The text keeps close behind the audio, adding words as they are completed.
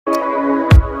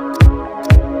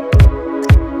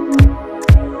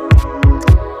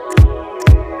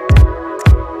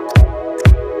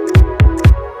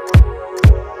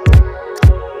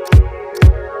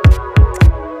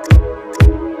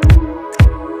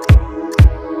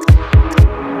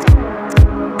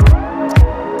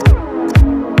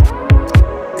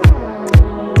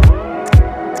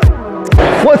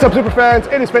What's up,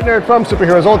 superfans? It is Schmidt Nerd from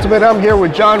Superheroes Ultimate. I'm here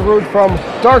with John Root from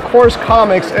Dark Horse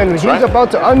Comics, and he's about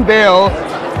to unveil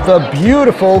the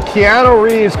beautiful Keanu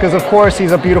Reeves, because of course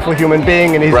he's a beautiful human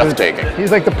being, and he's breathtaking. He's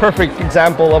like the perfect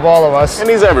example of all of us. And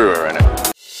he's everywhere in it.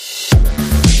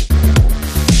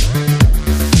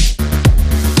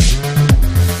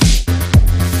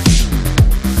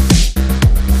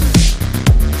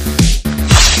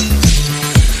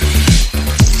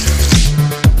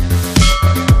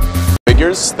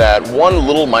 That one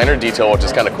little minor detail, which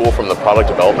is kind of cool from the product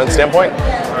development standpoint,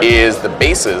 is the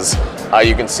bases.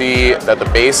 You can see that the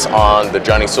base on the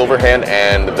Johnny Silverhand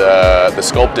and the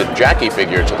sculpted Jackie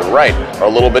figure to the right are a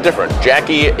little bit different.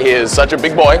 Jackie is such a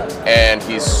big boy, and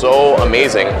he's so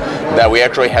amazing that we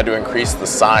actually had to increase the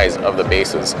size of the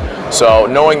bases. So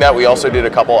knowing that, we also did a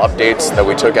couple updates that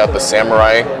we took out the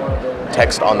samurai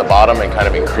text on the bottom and kind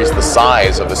of increased the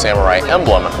size of the samurai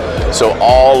emblem, so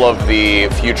all of the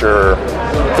future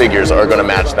figures are going to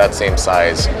match that same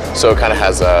size, so it kind of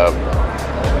has a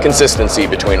consistency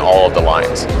between all of the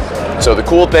lines. So the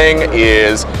cool thing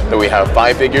is that we have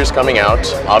 5 figures coming out.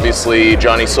 Obviously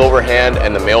Johnny Silverhand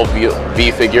and the male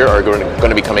V figure are going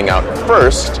to be coming out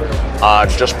first,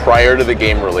 just prior to the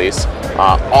game release.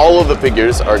 All of the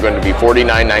figures are going to be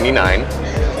 $49.99.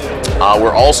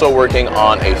 We're also working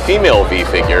on a female V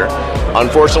figure.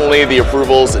 Unfortunately, the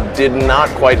approvals did not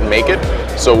quite make it,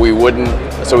 so we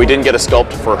didn't get a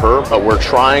sculpt for her, but we're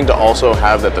trying to also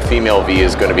have that the female V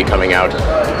is going to be coming out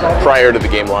prior to the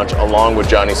game launch, along with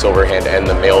Johnny Silverhand and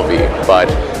the male V. But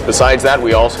besides that,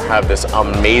 we also have this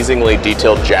amazingly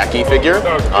detailed Jackie figure,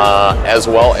 as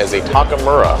well as a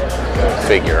Takamura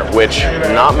figure, which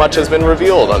not much has been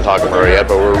revealed on Takamura yet,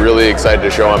 but we're really excited to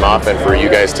show him off and for you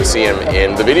guys to see him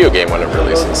in the video game when it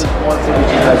releases.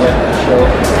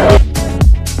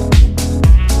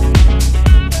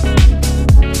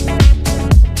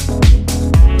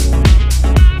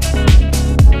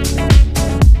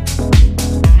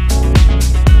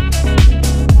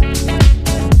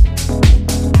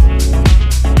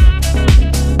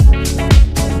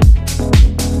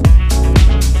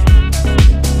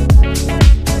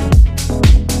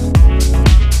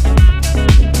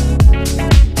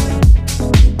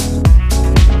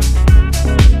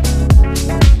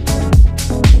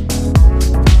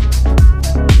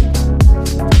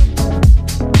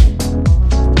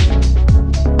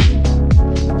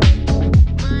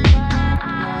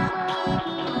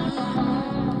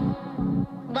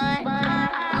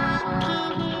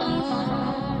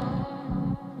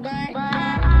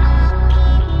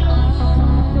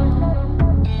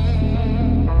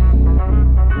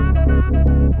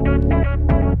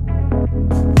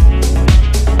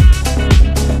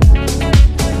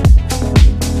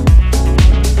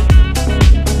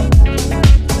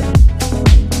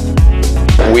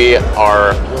 We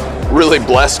are really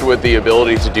blessed with the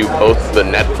ability to do both the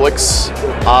Netflix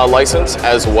license,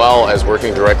 as well as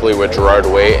working directly with Gerard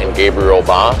Way and Gabriel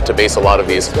Ba to base a lot of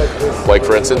these, like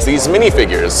for instance these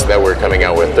minifigures that we're coming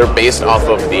out with. They're based off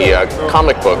of the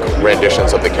comic book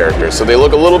renditions of the characters, so they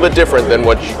look a little bit different than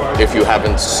what if you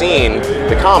haven't seen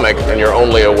the comic and you're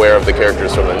only aware of the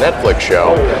characters from the Netflix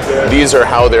show. These are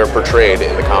how they're portrayed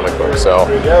in the comic book. So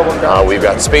we've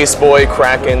got Space Boy,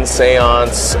 Kraken,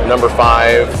 Seance, Number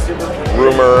 5,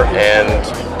 Rumor, and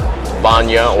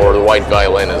Vanya, or the White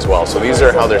Violin as well. So these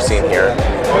are how they're seen here.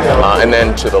 And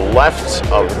then to the left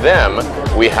of them,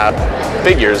 we have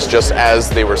figures just as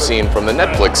they were seen from the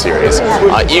Netflix series.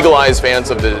 Eagle Eyes fans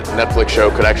of the Netflix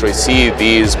show could actually see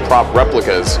these prop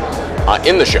replicas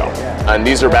in the show. And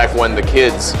these are back when the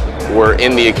kids were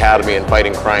in the academy and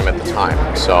fighting crime at the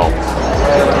time. So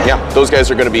yeah, those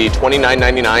guys are going to be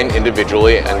 $29.99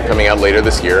 individually and coming out later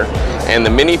this year. And the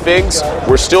minifigs,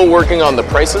 we're still working on the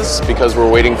prices because we're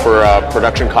waiting for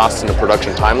production costs and a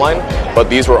production timeline, but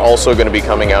these were also going to be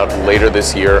coming out later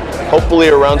this year, hopefully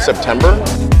around September.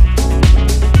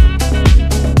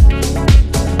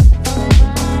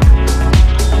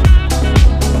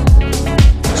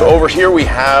 So over here we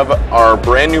have our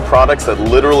brand new products that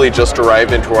literally just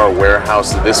arrived into our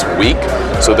warehouse this week.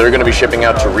 So they're going to be shipping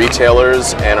out to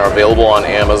retailers and are available on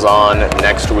Amazon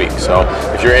next week. So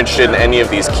if you're interested in any of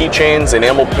these keychains,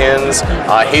 enamel pins,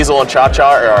 Hazel and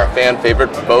Cha-Cha are our fan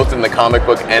favorite, both in the comic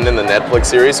book and in the Netflix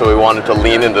series, so we wanted to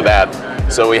lean into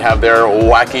that. So we have their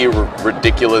wacky,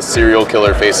 ridiculous serial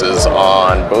killer faces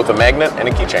on both a magnet and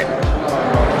a keychain.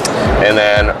 And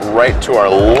then right to our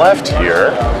left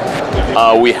here,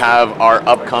 we have our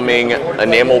upcoming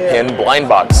enamel pin blind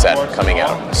box set coming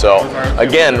out. So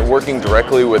again, working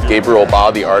directly with Gabriel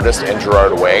Ba, the artist, and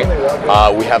Gerard Way,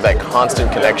 we have that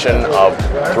constant connection of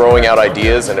throwing out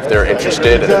ideas, and if they're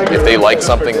interested, if they like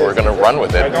something, we're going to run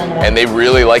with it. And they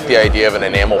really like the idea of an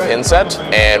enamel pin set,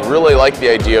 and really like the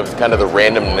idea of kind of the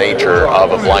random nature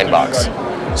of a blind box.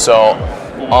 So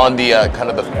on the kind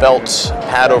of the felt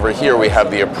pad over here, we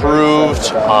have the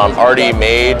approved, already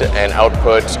made and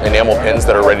output enamel pins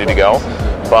that are ready to go.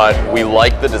 But we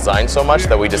like the design so much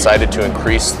that we decided to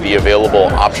increase the available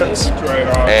options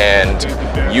and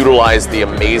utilize the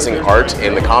amazing art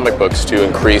in the comic books to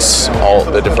increase all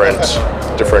the different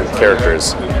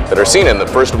characters that are seen in the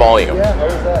first volume.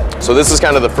 So this is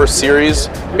kind of the first series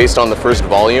based on the first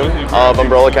volume of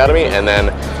Umbrella Academy, and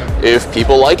then if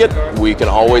people like it, we can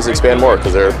always expand more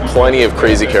because there are plenty of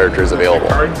crazy characters available.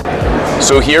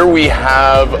 So here we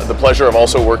have the pleasure of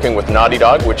also working with Naughty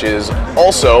Dog, which is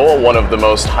also one of the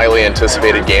most highly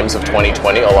anticipated games of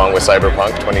 2020, along with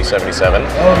Cyberpunk 2077.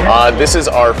 This is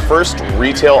our first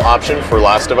retail option for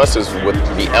Last of Us, is with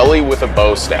the Ellie with a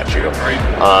bow statue.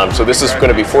 So this is going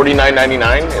to be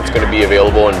 $49.99. It's going to be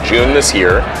available in June this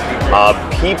year.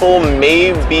 People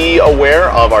may be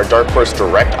aware of our Dark Horse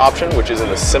Direct option, which is in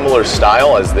a similar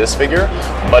style as this figure,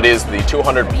 but is the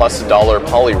 $200+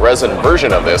 poly resin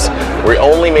version of this. We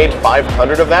only made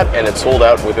 500 of that, and it sold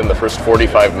out within the first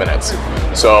 45 minutes.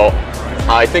 So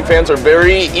I think fans are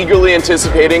very eagerly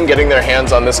anticipating getting their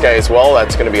hands on this guy as well.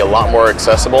 That's going to be a lot more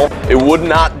accessible. It would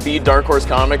not be Dark Horse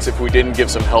Comics if we didn't give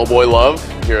some Hellboy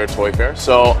love here at Toy Fair.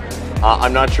 So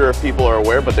I'm not sure if people are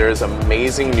aware, but there is an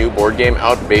amazing new board game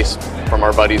out based from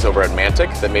our buddies over at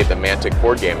Mantic that made the Mantic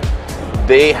board game.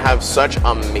 They have such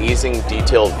amazing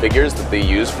detailed figures that they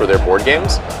use for their board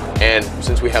games, and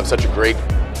since we have such a great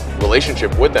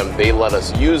relationship with them, they let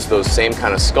us use those same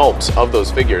kind of sculpts of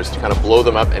those figures to kind of blow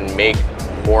them up and make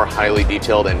more highly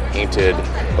detailed and painted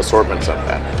assortments of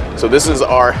that. So this is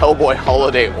our Hellboy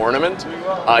holiday ornament.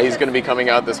 He's going to be coming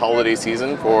out this holiday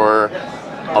season for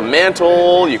a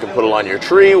mantle. You can put it on your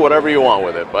tree, whatever you want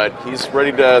with it, but he's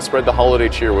ready to spread the holiday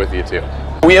cheer with you too.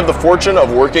 We have the fortune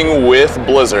of working with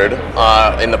Blizzard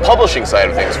in the publishing side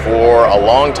of things for a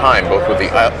long time, both with the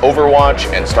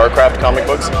Overwatch and StarCraft comic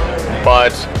books,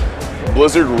 but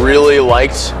Blizzard really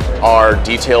liked our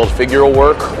detailed figural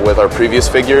work with our previous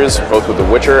figures, both with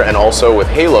The Witcher and also with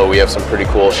Halo. We have some pretty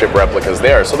cool ship replicas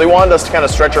there. So they wanted us to kind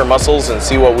of stretch our muscles and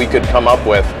see what we could come up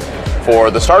with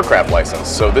for the StarCraft license.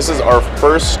 So this is our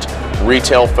first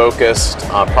retail-focused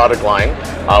product line.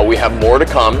 We have more to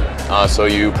come, so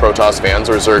you Protoss fans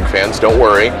or Zerg fans, don't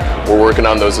worry. We're working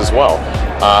on those as well.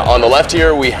 On the left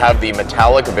here, we have the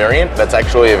metallic variant that's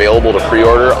actually available to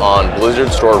pre-order on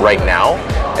Blizzard Store right now.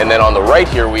 And then on the right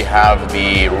here, we have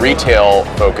the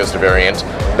retail-focused variant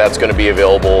that's going to be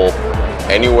available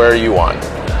anywhere you want.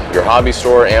 Your hobby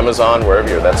store, Amazon, wherever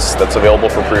you're, that's available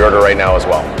for pre-order right now as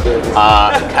well.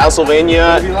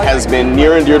 Castlevania has been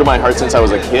near and dear to my heart since I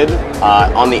was a kid.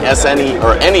 On the SNE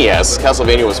or NES,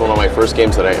 Castlevania was one of my first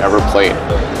games that I ever played.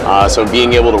 So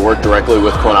being able to work directly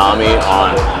with Konami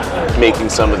on making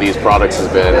some of these products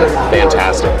has been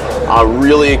fantastic.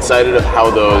 Really excited of how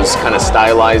those kind of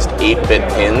stylized 8-bit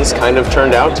pins kind of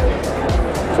turned out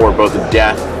for both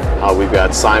Death. We've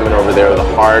got Simon over there,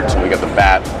 the heart, and we got the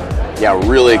bat. Yeah,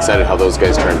 really excited how those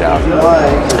guys turned out.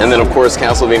 And then, of course,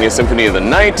 Castlevania Symphony of the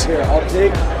Night,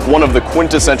 one of the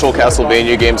quintessential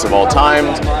Castlevania games of all time.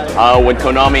 When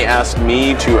Konami asked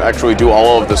me to actually do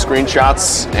all of the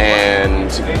screenshots and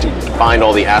to find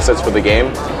all the assets for the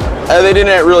game, they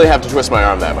didn't really have to twist my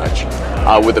arm that much.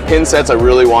 With the pin sets, I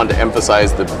really wanted to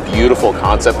emphasize the beautiful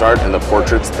concept art and the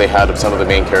portraits that they had of some of the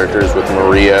main characters with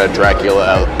Maria,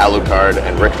 Dracula, Alucard,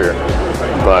 and Richter.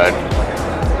 But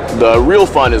the real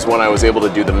fun is when I was able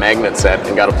to do the magnet set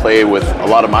and got to play with a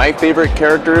lot of my favorite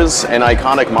characters and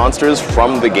iconic monsters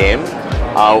from the game.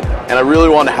 And I really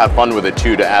wanted to have fun with it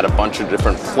too, to add a bunch of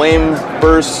different flame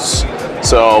bursts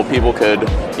so people could,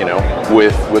 you know,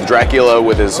 with Dracula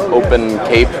with his open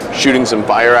cape shooting some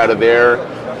fire out of there,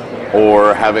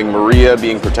 or having Maria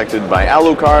being protected by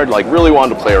Alucard, like really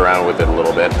wanted to play around with it a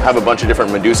little bit. Have a bunch of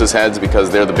different Medusa's heads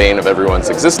because they're the bane of everyone's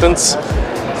existence.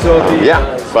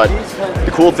 Yeah, but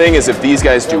the cool thing is if these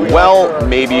guys do well,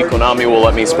 maybe Konami will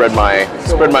let me spread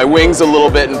my wings a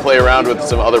little bit and play around with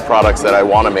some other products that I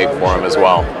want to make for them as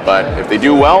well. But if they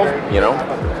do well, you know,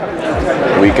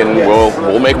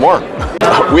 we'll make more.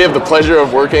 We have the pleasure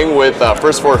of working with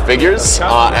First Four Figures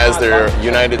as their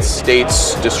United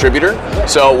States distributor.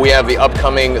 So we have the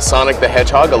upcoming Sonic the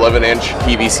Hedgehog 11-inch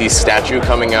PVC statue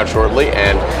coming out shortly,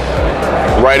 and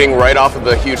riding right off of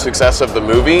the huge success of the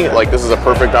movie, like this is a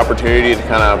perfect opportunity to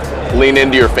kind of lean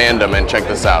into your fandom and check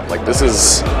this out. Like this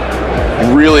is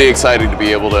really exciting to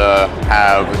be able to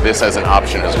have this as an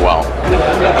option as well.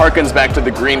 Harkens back to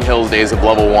the Green Hills days of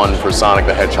level 1 for Sonic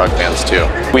the Hedgehog fans too.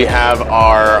 We have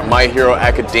our My Hero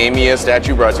Academia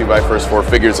statue brought to you by First 4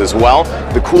 Figures as well.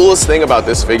 The coolest thing about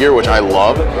this figure, which I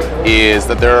love, is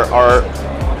that there are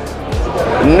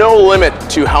no limit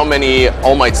to how many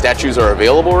All Might statues are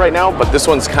available right now, but this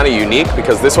one's kind of unique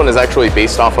because this one is actually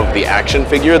based off of the action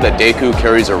figure that Deku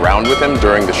carries around with him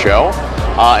during the show,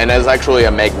 and has actually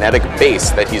a magnetic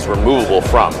base that he's removable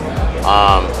from.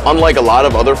 Unlike a lot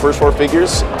of other First 4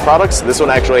 Figures products, this one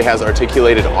actually has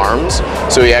articulated arms,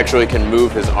 so he actually can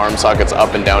move his arm sockets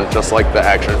up and down just like the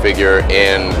action figure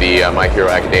in the My Hero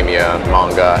Academia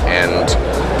manga and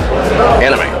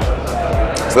anime.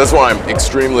 So that's what I'm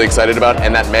extremely excited about,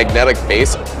 and that magnetic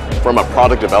base from a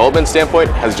product development standpoint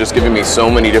has just given me so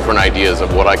many different ideas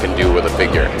of what I can do with a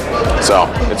figure.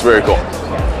 So it's very cool.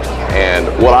 And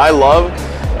what I love,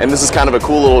 and this is kind of a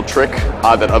cool little trick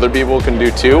that other people can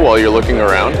do too while you're looking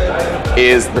around,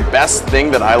 is the best thing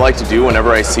that I like to do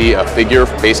whenever I see a figure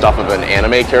based off of an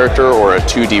anime character or a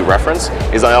 2D reference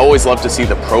is I always love to see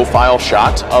the profile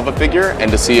shot of a figure and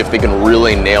to see if they can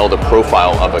really nail the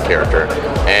profile of a character.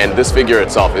 And this figure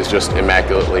itself is just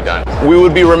immaculately done. We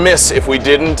would be remiss if we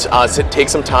didn't take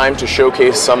some time to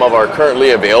showcase some of our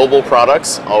currently available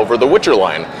products over the Witcher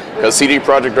line. Because CD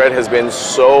Projekt Red has been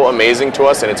so amazing to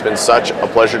us, and it's been such a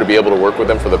pleasure to be able to work with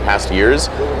them for the past years,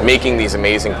 making these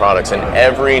amazing products. And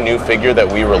every new figure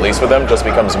that we release with them just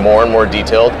becomes more and more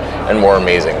detailed and more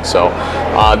amazing. So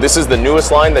this is the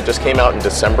newest line that just came out in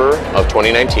December of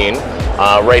 2019.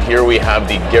 Right here we have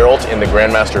the Geralt in the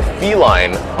Grandmaster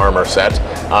Feline armor set.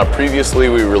 Previously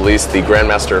we released the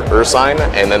Grandmaster Ursine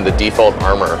and then the default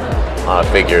armor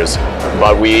figures.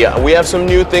 But we have some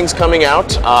new things coming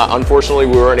out. Unfortunately,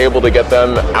 we weren't able to get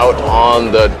them out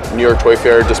on the New York Toy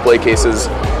Fair display cases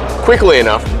quickly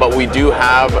enough, but we do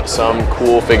have some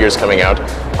cool figures coming out.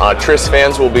 Triss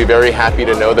fans will be very happy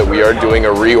to know that we are doing a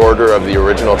reorder of the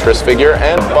original Triss figure,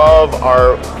 and above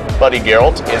our buddy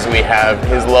Geralt is we have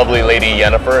his lovely lady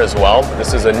Yennefer as well.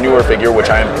 This is a newer figure which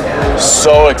I'm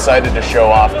so excited to show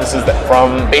off. This is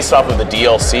based off of the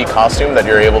DLC costume that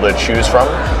you're able to choose from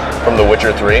The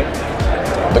Witcher 3.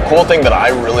 The cool thing that I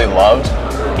really loved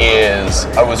is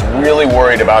I was really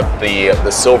worried about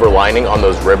the silver lining on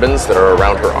those ribbons that are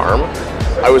around her arm.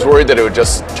 I was worried that it would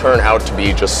just turn out to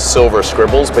be just silver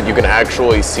scribbles, but you can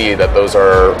actually see that those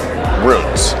are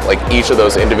runes. Like each of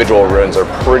those individual runes are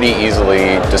pretty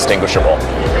easily distinguishable,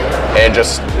 and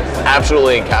just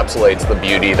absolutely encapsulates the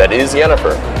beauty that is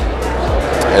Yennefer.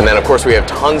 And then of course we have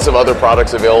tons of other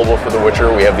products available for The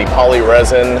Witcher. We have the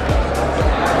polyresin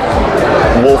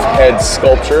wolf head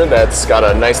sculpture that's got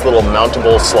a nice little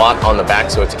mountable slot on the back,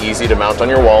 so it's easy to mount on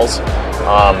your walls.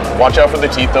 Watch out for the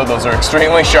teeth though, those are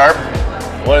extremely sharp.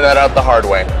 Learned that out the hard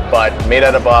way. But made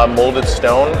out of molded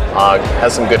stone,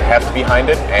 has some good heft behind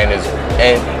it, and is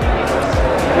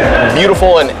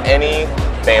beautiful in any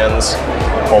fan's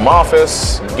home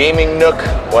office, gaming nook,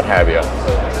 what have you.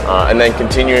 And then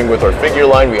continuing with our figure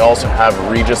line, we also have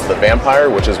Regis the Vampire,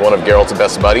 which is one of Geralt's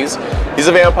best buddies. He's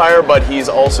a vampire, but he's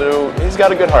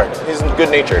got a good heart. He's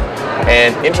good-natured.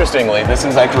 And interestingly, this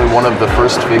is actually one of the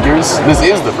first figures. This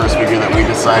is the first figure that we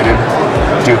decided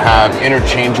to have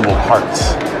interchangeable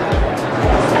parts.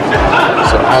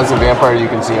 So as a vampire, you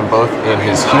can see him both in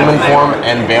his human form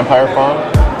and vampire form.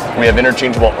 We have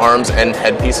interchangeable arms and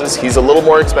headpieces. He's a little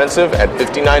more expensive at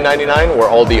 $59.99, where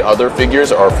all the other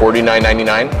figures are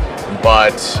 $49.99,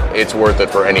 but it's worth it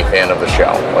for any fan of the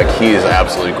show. Like, he is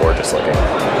absolutely gorgeous looking.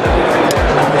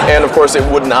 And of course, it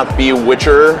would not be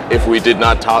Witcher if we did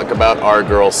not talk about our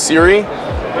girl Ciri.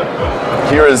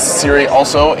 Here is Ciri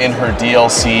also in her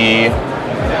DLC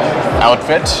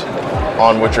outfit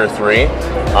on Witcher 3.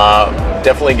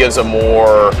 Definitely gives a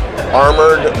more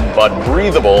armored but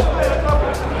breathable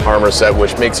armor set,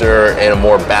 which makes her in a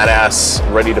more badass,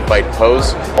 ready-to-fight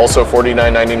pose. Also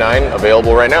 $49.99,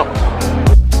 available right now.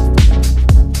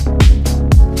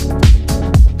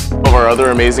 Some of our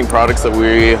other amazing products that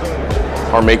we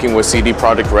are making with CD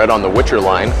Projekt Red on the Witcher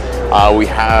line, we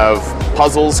have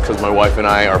puzzles, because my wife and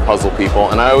I are puzzle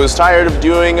people, and I was tired of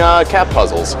doing cat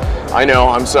puzzles. I know,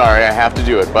 I'm sorry, I have to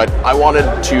do it, but I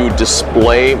wanted to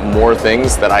display more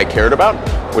things that I cared about,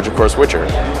 which of course Witcher.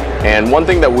 And one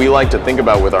thing that we like to think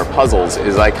about with our puzzles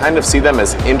is I kind of see them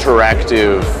as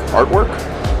interactive artwork.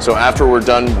 So after we're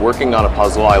done working on a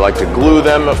puzzle, I like to glue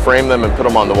them, frame them, and put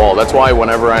them on the wall. That's why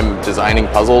whenever I'm designing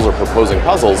puzzles or proposing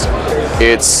puzzles,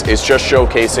 it's just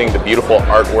showcasing the beautiful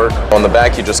artwork. On the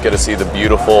back, you just get to see the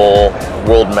beautiful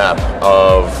world map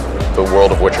of the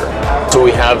world of Witcher. So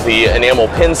we have the enamel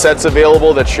pin sets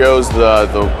available that shows the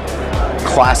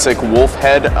classic wolf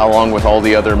head along with all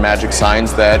the other magic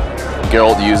signs that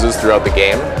Geralt uses throughout the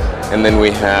game. And then we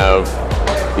have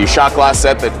the shot glass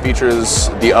set that features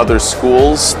the other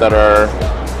schools that are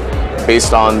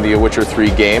based on the Witcher 3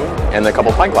 game, and a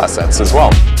couple pint glass sets as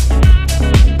well.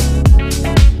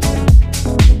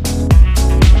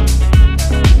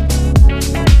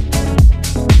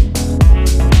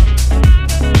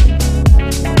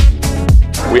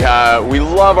 We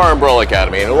love our Umbrella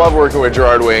Academy, and we love working with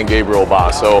Gerard Way and Gabriel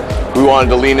Ba, so we wanted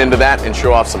to lean into that and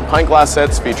show off some pint glass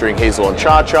sets featuring Hazel and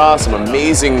Cha-Cha, some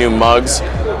amazing new mugs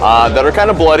that are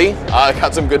kind of bloody.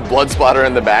 Got some good blood splatter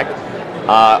in the back.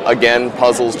 Again,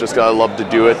 puzzles, just gotta love to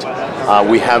do it.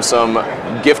 We have some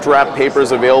gift wrap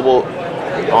papers available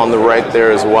on the right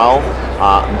there as well.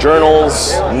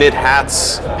 Journals, knit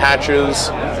hats, patches.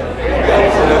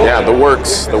 Yeah, the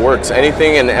works.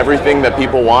 Anything and everything that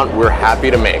people want, we're happy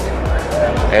to make.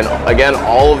 And again,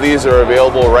 all of these are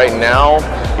available right now,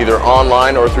 either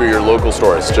online or through your local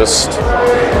stores. Just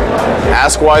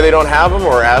ask why they don't have them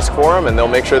or ask for them, and they'll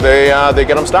make sure they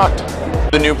get them stocked.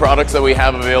 The new products that we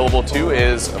have available too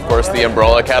is, of course, the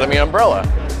Umbrella Academy umbrella,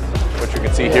 which you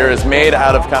can see here is made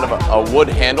out of kind of a wood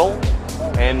handle,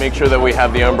 and make sure that we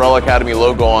have the Umbrella Academy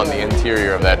logo on the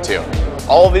interior of that too.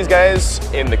 All of these guys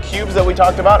in the cubes that we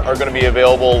talked about are going to be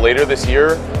available later this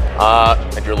year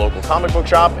at your local comic book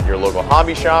shop, at your local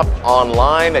hobby shop,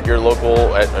 online, at your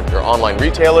local, at your online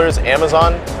retailers,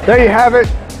 Amazon. There you have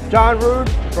it, John Rood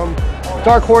from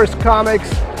Dark Horse Comics.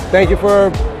 Thank you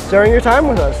for sharing your time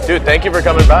with us. Dude, thank you for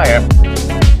coming by.